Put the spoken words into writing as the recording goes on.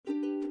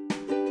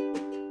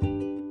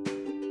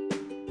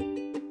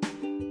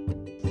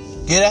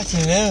Good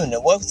afternoon,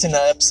 and welcome to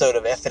another episode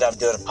of F It I'm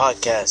Doing a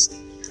Podcast.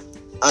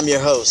 I'm your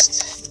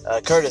host,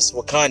 Curtis,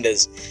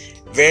 Wakanda's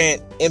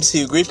variant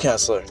MCU grief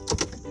counselor.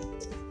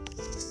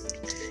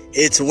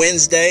 It's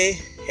Wednesday,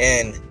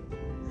 and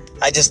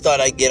I just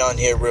thought I'd get on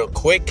here real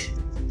quick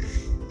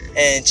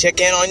and check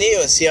in on you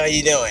and see how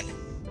you're doing.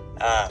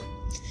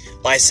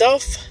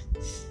 Myself,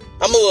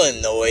 I'm a little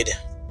annoyed.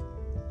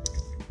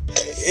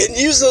 And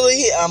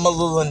usually, I'm a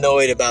little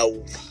annoyed about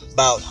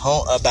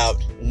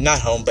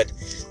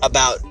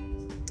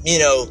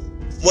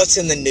what's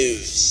in the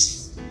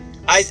news.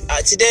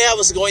 Today I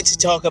was going to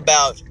talk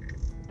about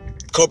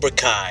Cobra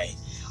Kai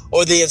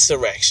or the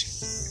insurrection.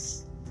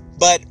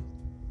 But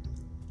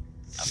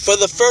for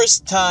the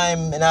first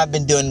time, and I've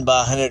been doing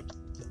about 100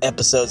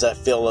 episodes, I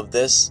feel, of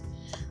this,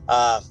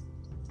 I'm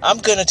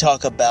going to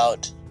talk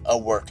about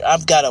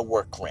I've got a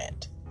work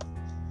rant.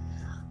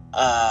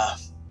 The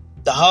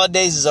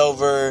holidays is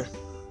over.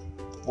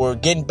 We're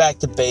getting back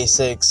to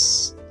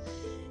basics.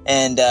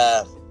 And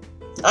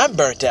I'm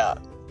burnt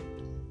out.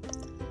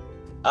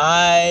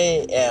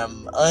 I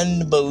am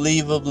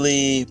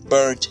unbelievably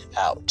burnt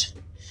out.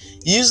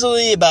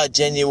 Usually about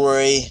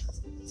January,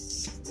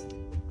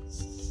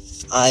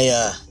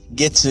 I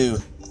get to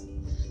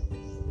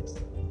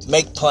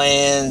make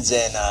plans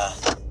and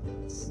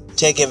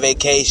take a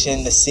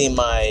vacation to see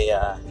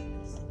my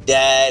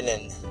dad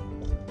and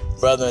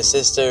brother and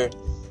sister.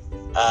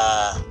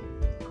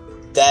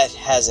 That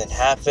hasn't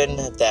happened.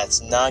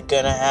 That's not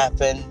gonna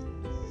happen.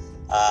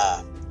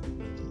 I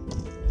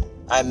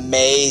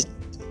may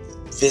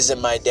visit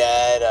my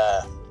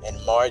dad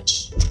in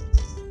March,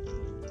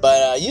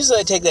 but usually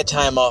I take that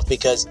time off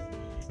because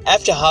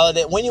after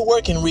holiday, when you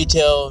work in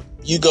retail,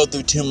 you go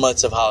through 2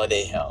 months of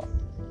holiday hell,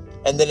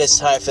 and then it's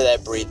time for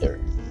that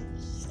breather.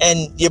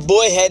 And your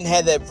boy hadn't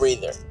had that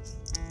breather.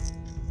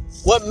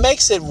 What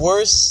makes it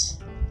worse,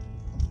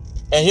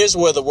 and here's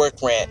where the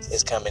work rant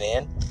is coming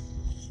in,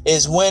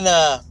 is when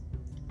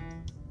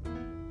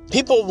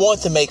people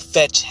want to make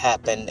fetch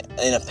happen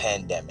in a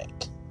pandemic.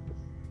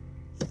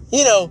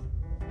 You know,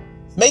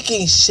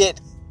 making shit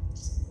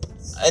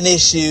an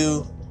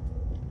issue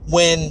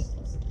when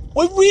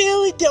we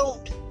really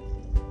don't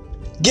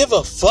give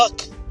a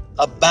fuck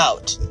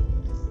about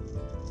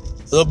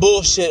the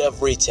bullshit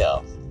of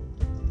retail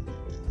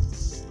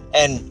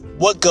and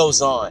what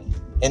goes on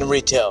in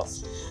retail.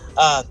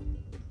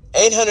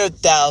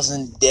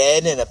 800,000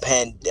 dead in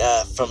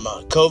from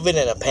COVID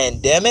and a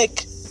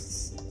pandemic.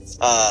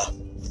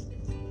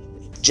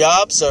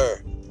 Jobs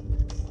are,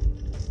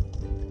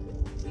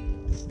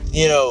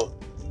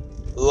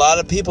 a lot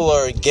of people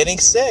are getting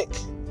sick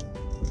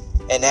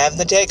and having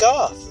to take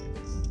off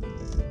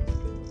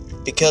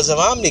because of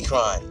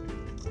Omicron.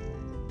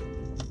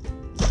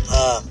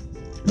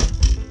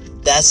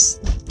 That's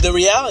the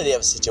reality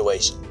of the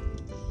situation.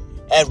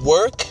 At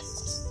work,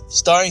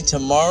 starting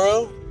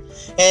tomorrow,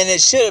 and it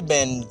should have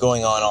been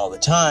going on all the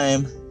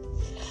time,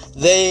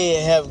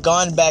 they have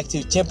gone back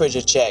to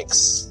temperature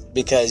checks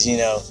because,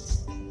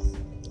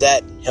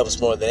 that helps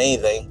more than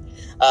anything.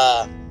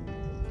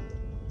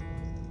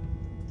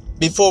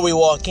 Before we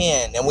walk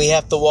in, and we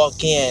have to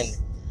walk in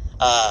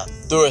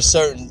through a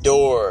certain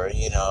door,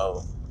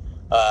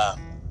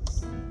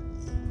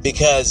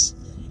 because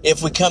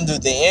if we come through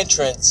the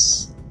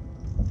entrance,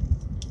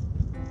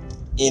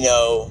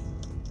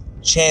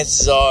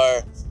 chances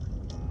are,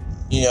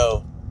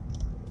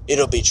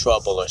 it'll be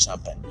trouble or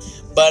something.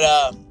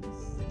 But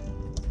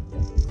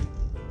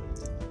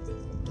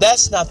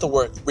that's not the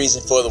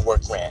reason for the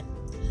work rant.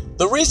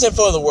 The reason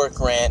for the work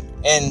rant,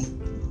 and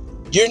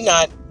you're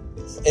not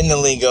in the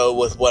lingo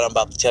with what I'm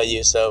about to tell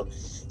you, so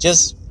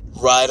just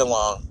ride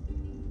along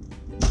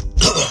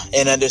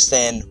and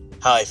understand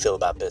how I feel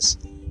about this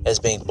as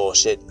being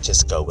bullshit.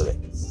 Just go with it.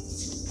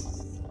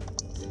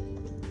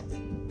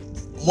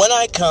 When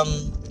I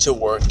come to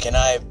work and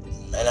I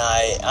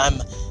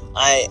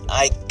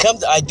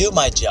do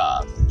my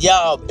job, yeah,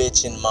 I'll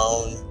bitch and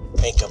moan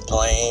and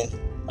complain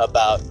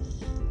about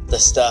the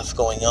stuff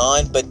going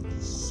on, but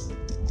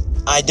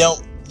I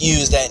don't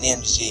use that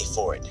energy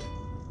for it.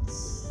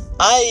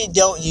 I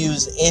don't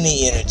use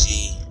any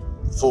energy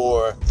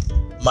for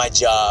my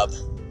job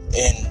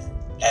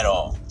at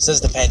all since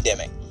the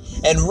pandemic.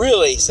 And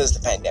really since the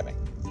pandemic.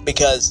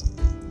 Because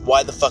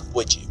why the fuck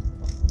would you?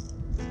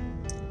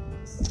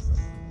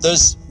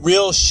 There's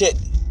real shit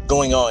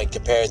going on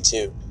compared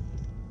to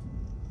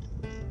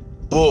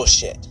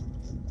bullshit.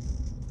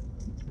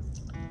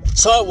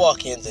 So I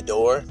walk in the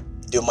door,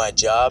 do my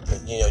job,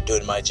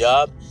 doing my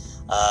job.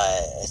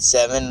 At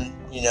 7,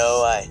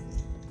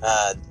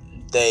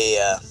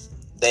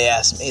 they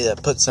asked me to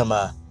put some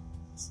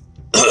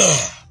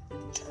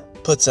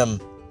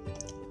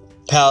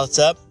pallets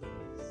up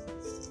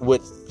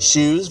with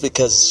shoes,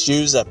 because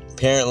shoes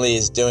apparently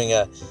is doing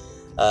a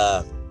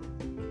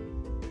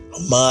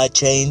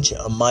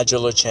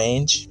modular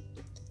change.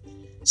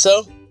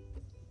 So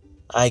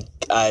I'm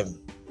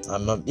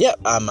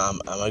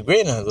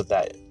agreeing with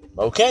that.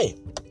 Okay.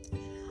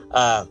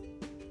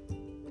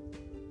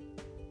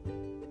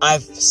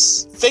 I've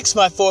fixed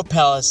my 4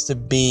 pallets to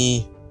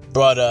be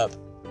brought up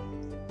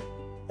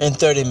in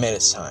 30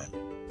 minutes time.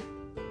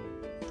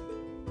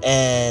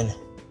 And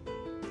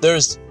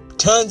there's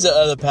tons of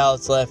other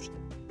pallets left.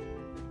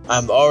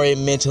 I'm already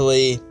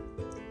mentally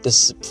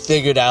just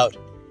figured out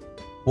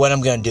what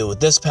I'm going to do with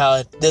this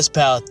pallet, this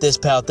pallet, this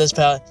pallet, this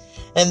pallet.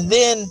 And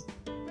then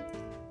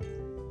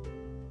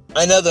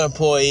another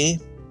employee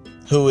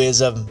who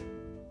is a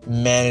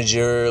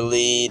manager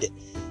lead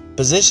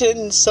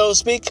position, so to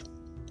speak,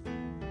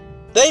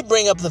 they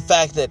bring up the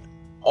fact that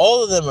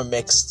all of them are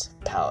mixed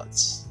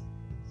pallets.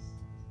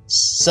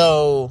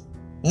 So,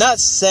 not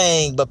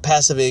saying, but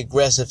passively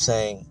aggressive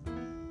saying,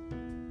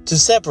 to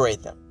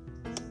separate them.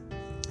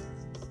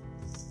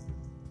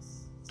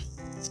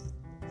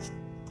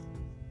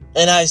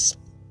 And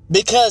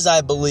because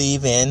I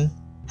believe in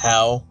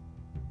how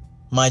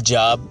my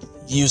job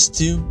used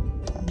to,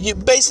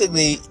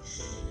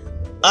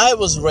 I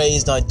was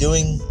raised on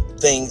doing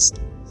things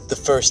the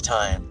first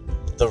time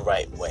the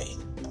right way.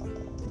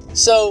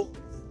 So,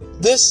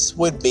 this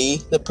would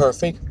be the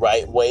perfect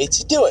right way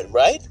to do it,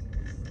 right?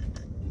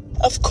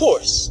 Of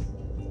course.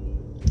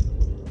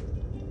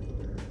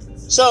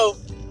 So,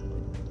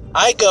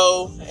 I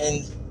go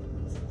and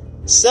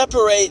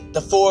separate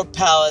the 4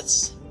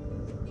 pallets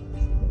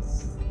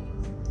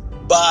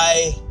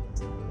by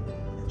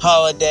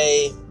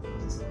holiday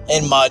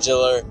and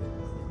modular.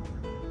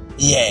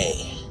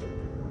 Yay.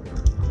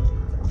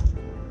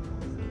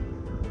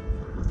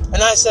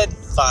 And I said,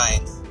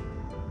 fine.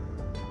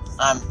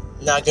 I'm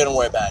not going to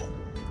worry about it.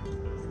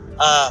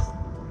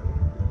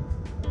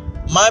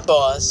 My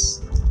boss,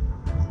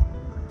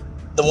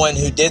 the one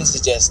who didn't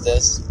suggest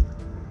this,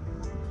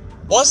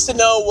 wants to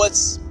know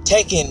what's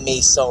taking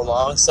me so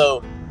long,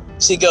 so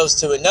she goes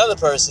to another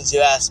person to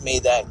ask me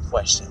that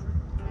question.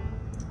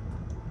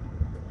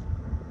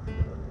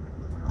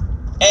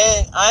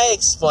 And I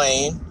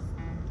explain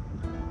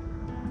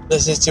the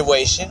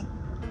situation.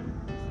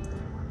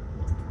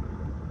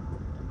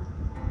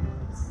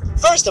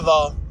 First of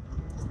all,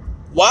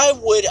 why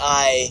would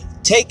I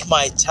take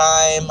my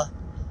time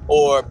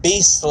or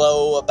be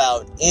slow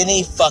about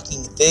any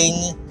fucking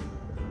thing?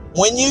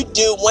 When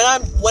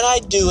I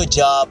do a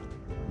job,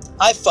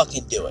 I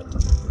fucking do it.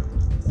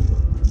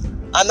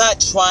 I'm not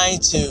trying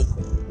to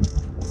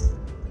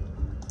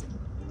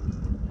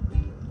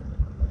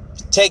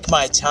take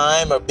my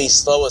time or be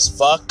slow as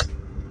fuck.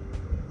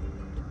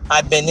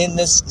 I've been in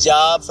this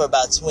job for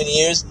about 20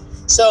 years,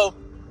 so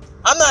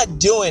I'm not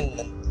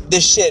doing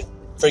this shit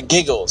for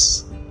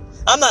giggles.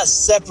 I'm not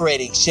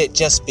separating shit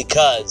just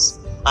because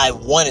I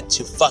wanted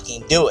to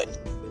fucking do it.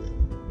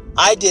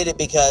 I did it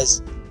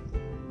because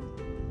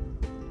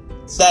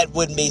that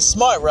would be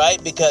smart,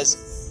 right?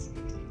 Because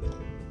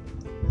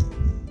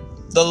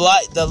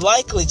the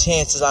likely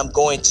chances I'm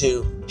going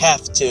to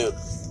have to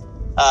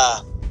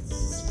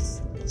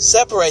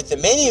separate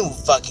them any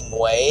fucking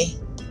way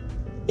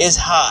is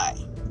high.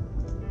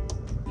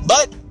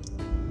 But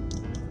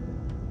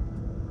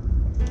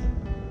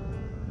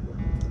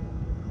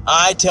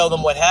I tell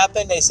them what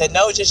happened. They said,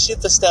 no, just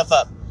shoot the stuff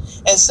up.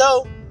 And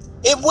so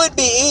it would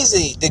be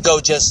easy to go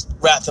just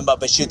wrap them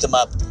up and shoot them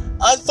up.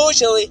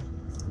 Unfortunately,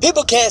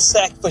 people can't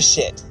stack for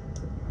shit.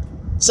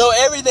 So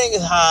everything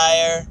is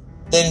higher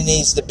than it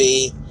needs to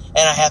be.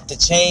 And I have to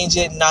change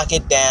it, knock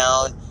it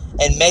down,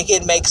 and make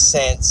it make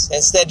sense,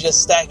 instead of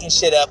just stacking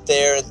shit up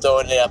there and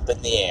throwing it up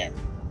in the air.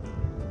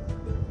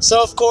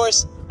 So of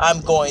course,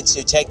 I'm going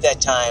to take that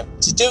time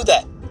to do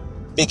that,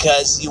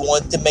 because you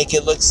want to make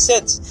it look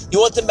sense. You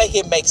want to make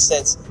it make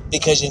sense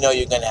because you know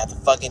you're going to have to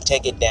fucking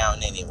take it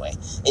down anyway.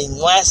 And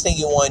the last thing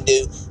you want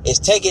to do is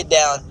take it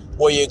down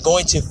where you're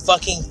going to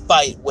fucking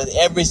fight with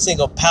every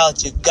single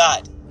pallet you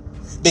got,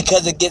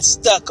 because it gets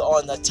stuck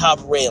on the top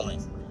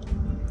railing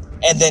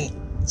and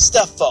then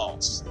stuff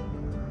falls.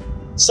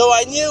 So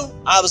I knew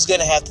I was going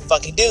to have to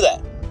fucking do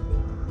that.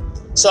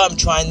 So I'm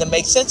trying to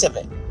make sense of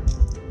it.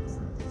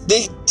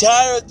 The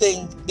entire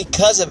thing,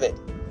 because of it,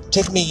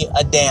 took me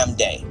a damn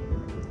day.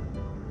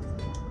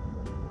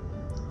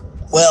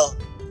 Well,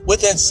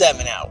 within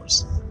 7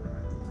 hours.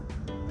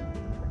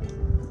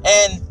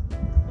 And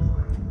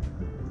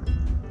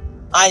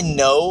I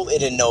know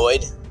it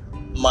annoyed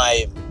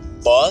my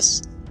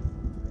boss,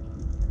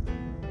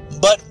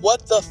 but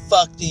what the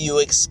fuck do you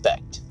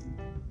expect?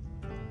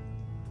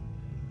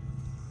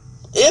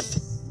 If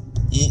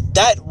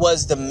that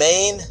was the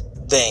main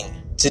thing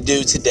to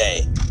do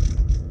today,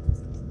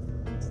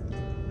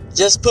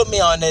 just put me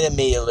on it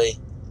immediately.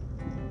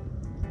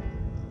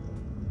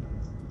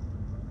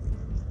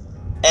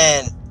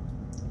 And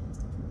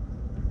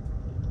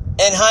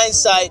in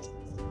hindsight,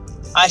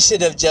 I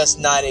should have just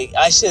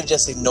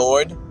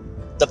ignored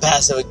the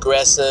passive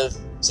aggressive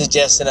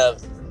suggestion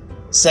of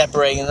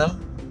separating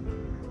them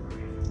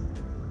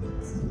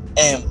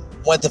and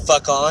went the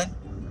fuck on.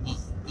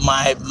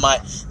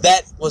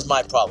 That was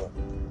my problem.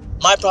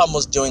 My problem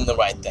was doing the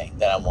right thing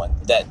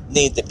that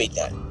needed to be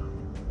done.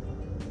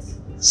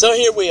 So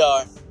here we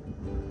are.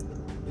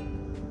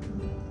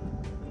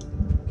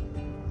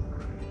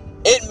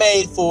 It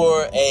made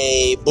for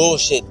a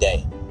bullshit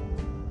day.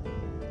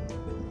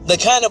 The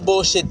kind of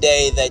bullshit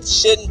day that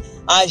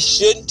I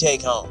shouldn't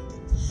take home.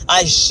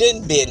 I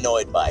shouldn't be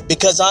annoyed by.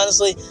 Because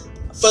honestly,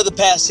 for the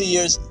past 2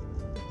 years,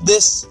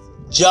 this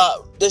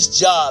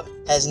job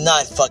has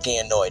not fucking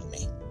annoyed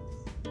me.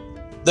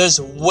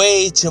 There's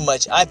way too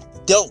much. I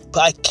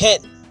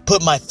can't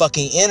put my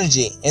fucking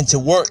energy into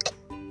work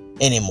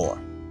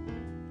anymore.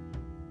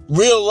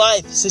 Real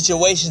life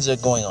situations are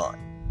going on.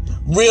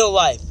 Real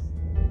life.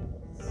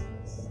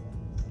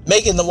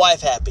 Making the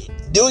wife happy.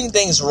 Doing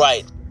things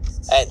right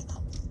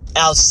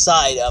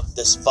outside of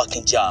this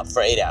fucking job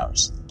for 8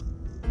 hours.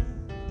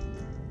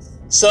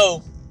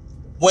 So,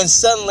 when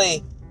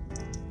suddenly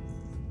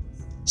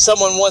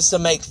someone wants to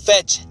make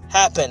fetch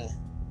happen,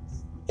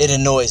 it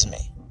annoys me.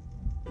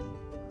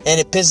 And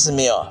it pisses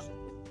me off.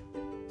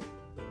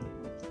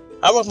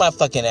 I work my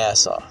fucking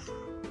ass off.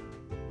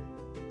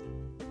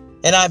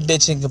 And I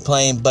bitch and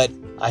complain, but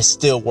I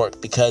still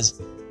work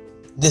because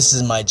this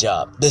is my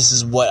job. This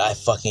is what I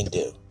fucking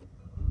do.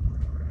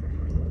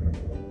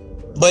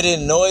 But it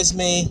annoys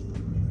me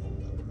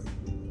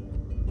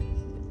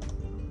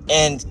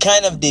and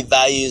kind of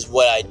devalues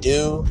what I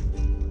do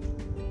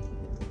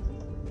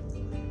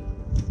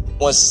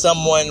when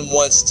someone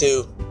wants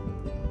to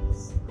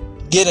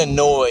get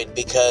annoyed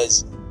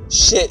because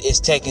shit is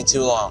taking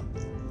too long.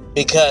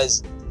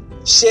 Because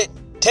shit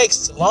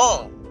takes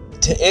long.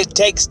 It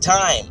takes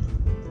time.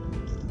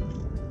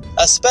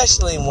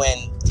 Especially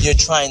when you're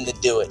trying to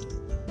do it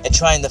and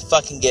trying to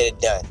fucking get it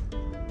done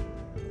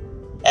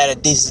at a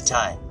decent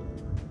time.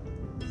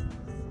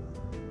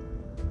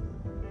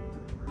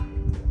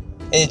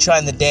 And you're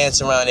trying to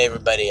dance around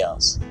everybody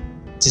else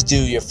to do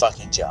your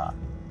fucking job.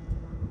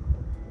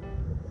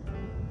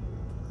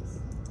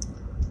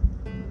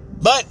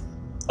 But,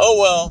 oh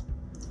well,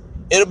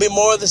 it'll be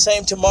more of the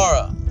same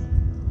tomorrow.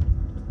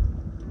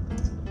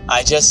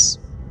 I just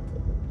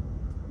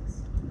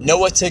know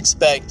what to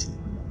expect.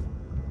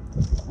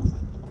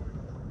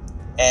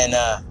 And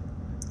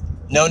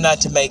know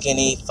not to make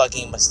any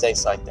fucking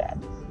mistakes like that.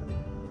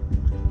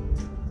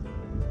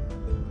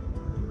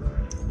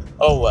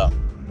 Oh well.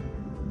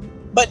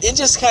 But it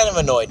just kind of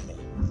annoyed me,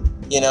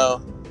 you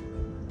know.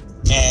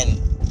 And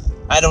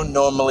I don't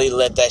normally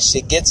let that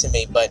shit get to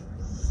me, but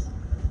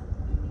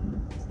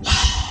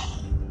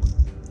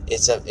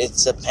it's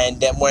a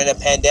pandemic. We're in a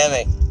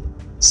pandemic,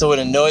 so it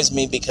annoys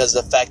me because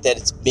the fact that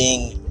it's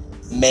being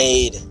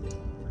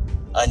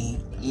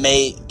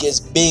is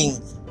being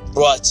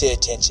brought to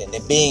attention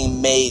and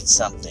being made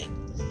something.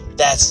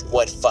 That's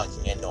what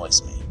fucking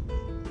annoys me.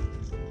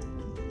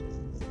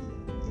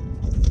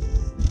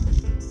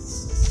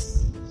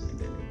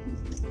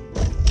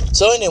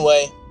 So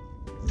anyway,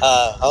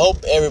 I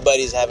hope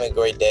everybody's having a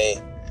great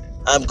day.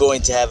 I'm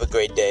going to have a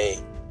great day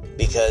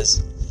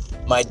because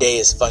my day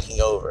is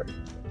fucking over.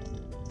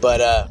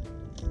 But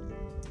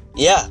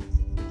yeah,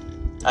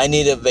 I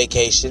need a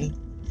vacation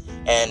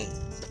and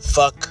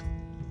fuck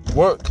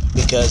work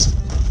because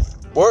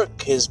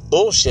work is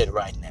bullshit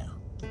right now.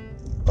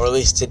 Or at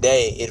least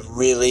today, it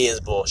really is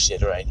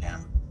bullshit right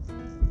now.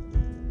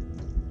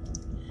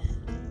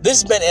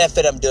 This has been F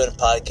It I'm Doing a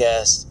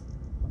Podcast.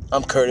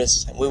 I'm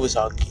Curtis, and we will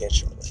talk again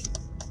shortly.